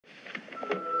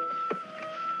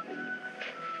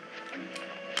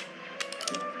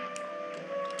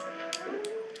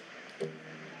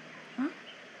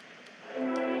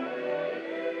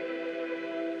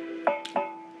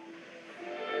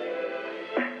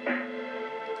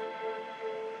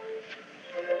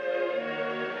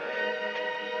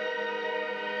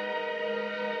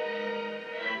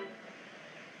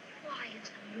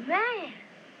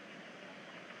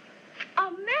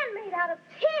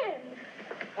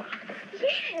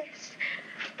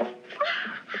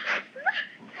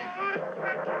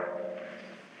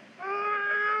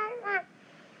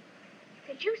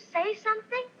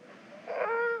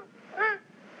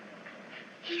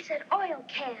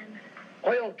can.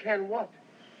 Oil can what?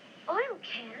 Oil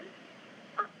can?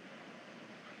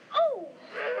 Oh!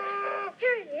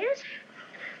 Here it is.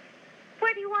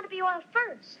 Where do you want to be oiled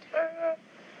first?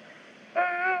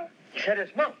 He said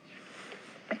his mouth.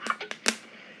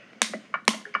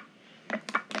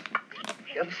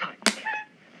 The other side.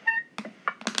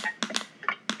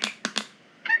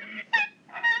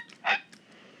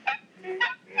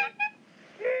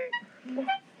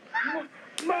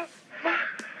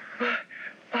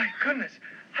 My goodness,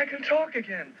 I can talk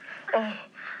again. Oh,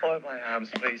 oil my arms,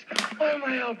 please. Oil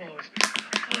my elbows.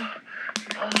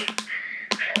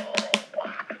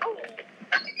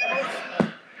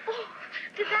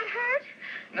 Did that hurt?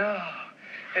 No,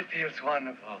 it feels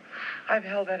wonderful. I've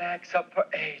held that axe up for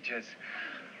ages.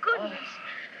 Goodness.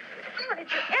 How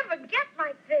did you ever get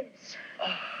like this?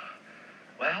 Oh,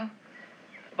 well,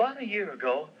 about a year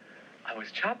ago, I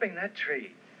was chopping that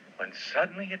tree when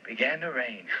suddenly it began to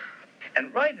rain.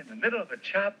 And right in the middle of the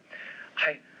chop,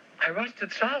 I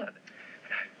rusted solid.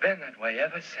 And I've been that way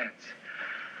ever since.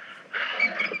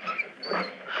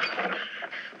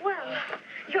 Well,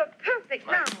 you're perfect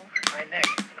now. My neck.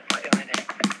 My neck.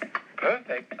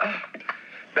 Perfect? Oh,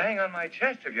 bang on my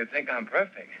chest if you think I'm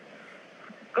perfect.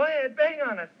 Go ahead, bang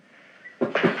on it.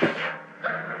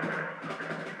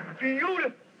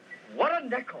 Beautiful. What a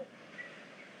nickel.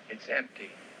 It's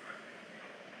empty.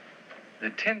 The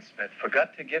tinsmith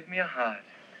forgot to give me a heart.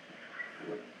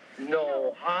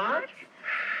 No heart?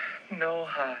 No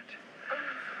heart.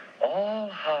 All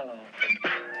hollow.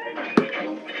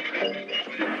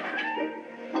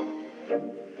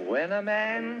 When a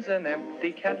man's an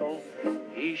empty kettle,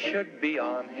 he should be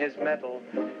on his mettle,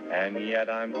 and yet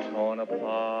I'm torn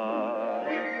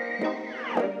apart.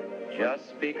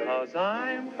 Just because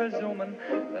I'm presuming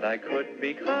that I could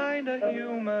be kinda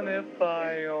human if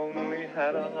I only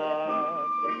had a heart.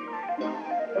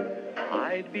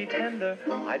 I'd be tender,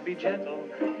 I'd be gentle,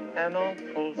 and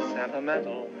awful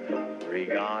sentimental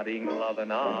regarding love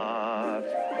and art.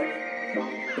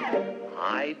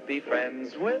 I'd be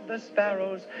friends with the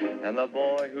sparrows and the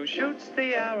boy who shoots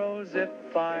the arrows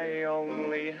if I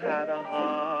only had a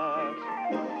heart.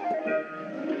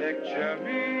 Picture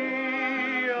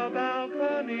me a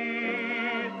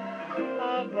balcony,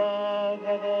 above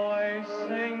a voice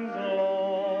sings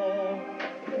low.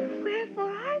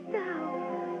 Wherefore art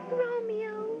thou,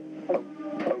 Romeo?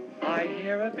 I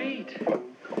hear a beat.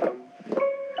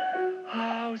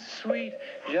 How sweet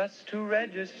just to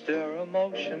register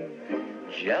emotion,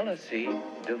 jealousy,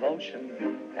 devotion,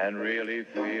 and really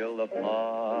feel the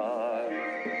part.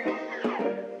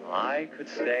 I could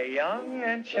stay young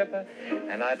and chipper,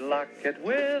 and I'd lock it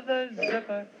with a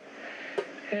zipper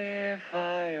if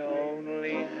I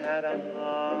only had a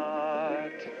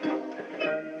heart.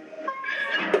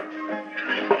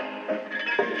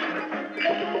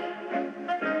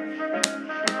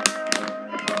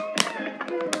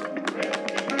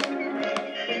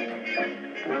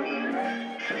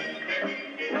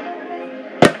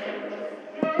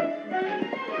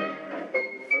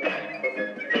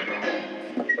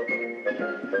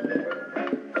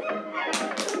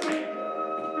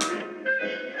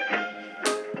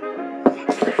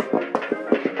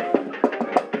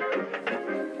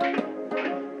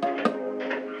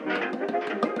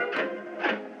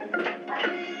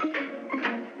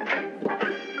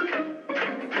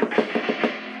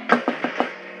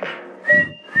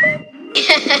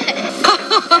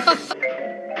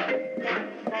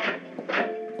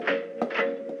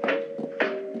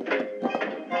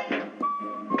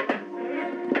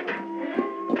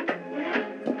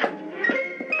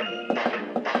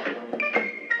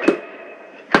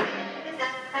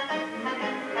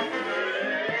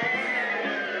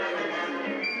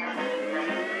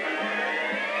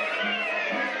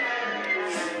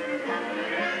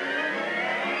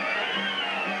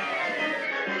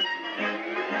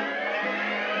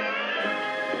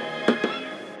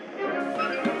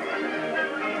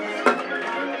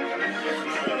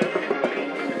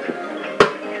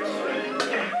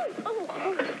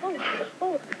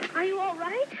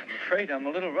 I'm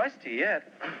a little rusty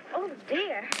yet. Oh,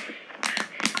 dear.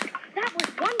 That was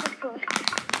wonderful.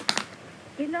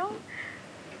 You know,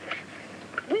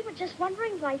 we were just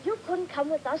wondering why you couldn't come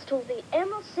with us to the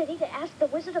Emerald City to ask the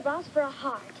Wizard of Oz for a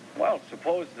heart. Well,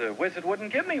 suppose the wizard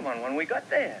wouldn't give me one when we got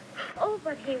there. Oh,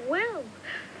 but he will.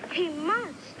 He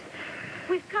must.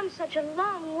 We've come such a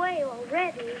long way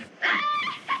already.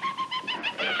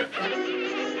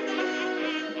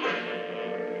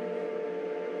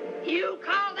 You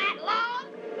call that long?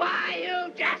 Why,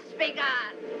 you've just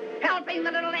begun. Helping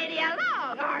the little lady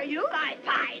along, are you, my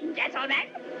fine gentleman?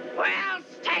 Well,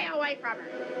 stay away from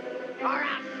her. or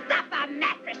I'll stuff a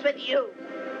mattress with you.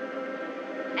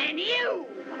 And you,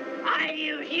 I'll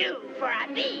use you for a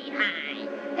beehive.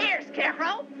 Here,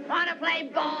 Scarecrow, want to play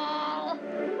ball?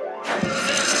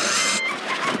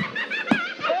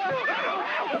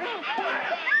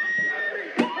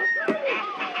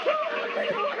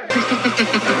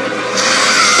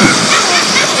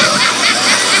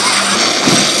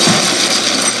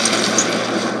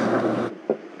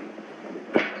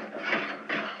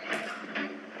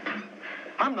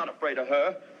 I'm not afraid of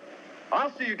her.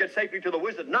 I'll see you get safely to the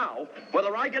wizard now,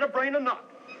 whether I get a brain or not.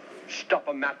 Stuff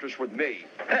a mattress with me.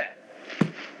 Heh.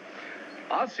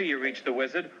 I'll see you reach the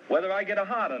wizard, whether I get a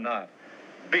heart or not.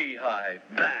 Beehive.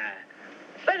 Bah.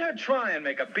 Let her try and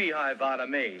make a beehive out of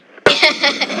me.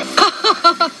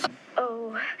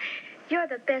 Oh, you're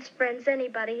the best friends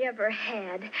anybody ever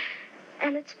had.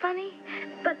 And it's funny,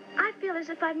 but I feel as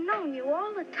if I've known you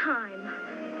all the time.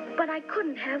 But I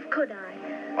couldn't have, could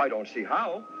I? I don't see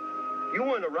how. You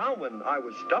weren't around when I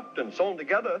was stuffed and sewn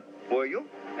together, were you?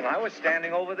 And I was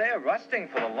standing over there rusting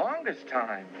for the longest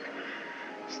time.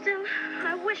 Still,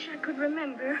 I wish I could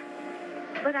remember.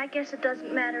 But I guess it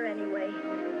doesn't matter anyway.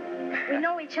 We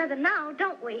know each other now,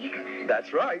 don't we?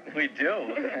 That's right. We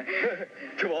do.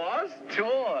 To Oz? To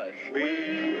Oz.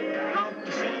 We come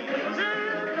to see the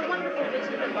wizard, the wonderful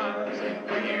wizard of Oz.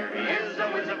 Here he is,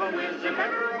 a wizard of a wizard, if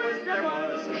ever a wizard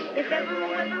was. If ever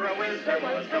a wizard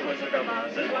was, the wizard of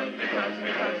Oz is one because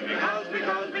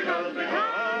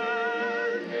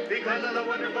of the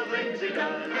wonderful things he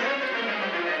does.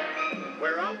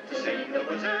 We're off to see the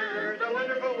wizard, the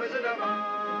wonderful wizard of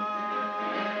Oz.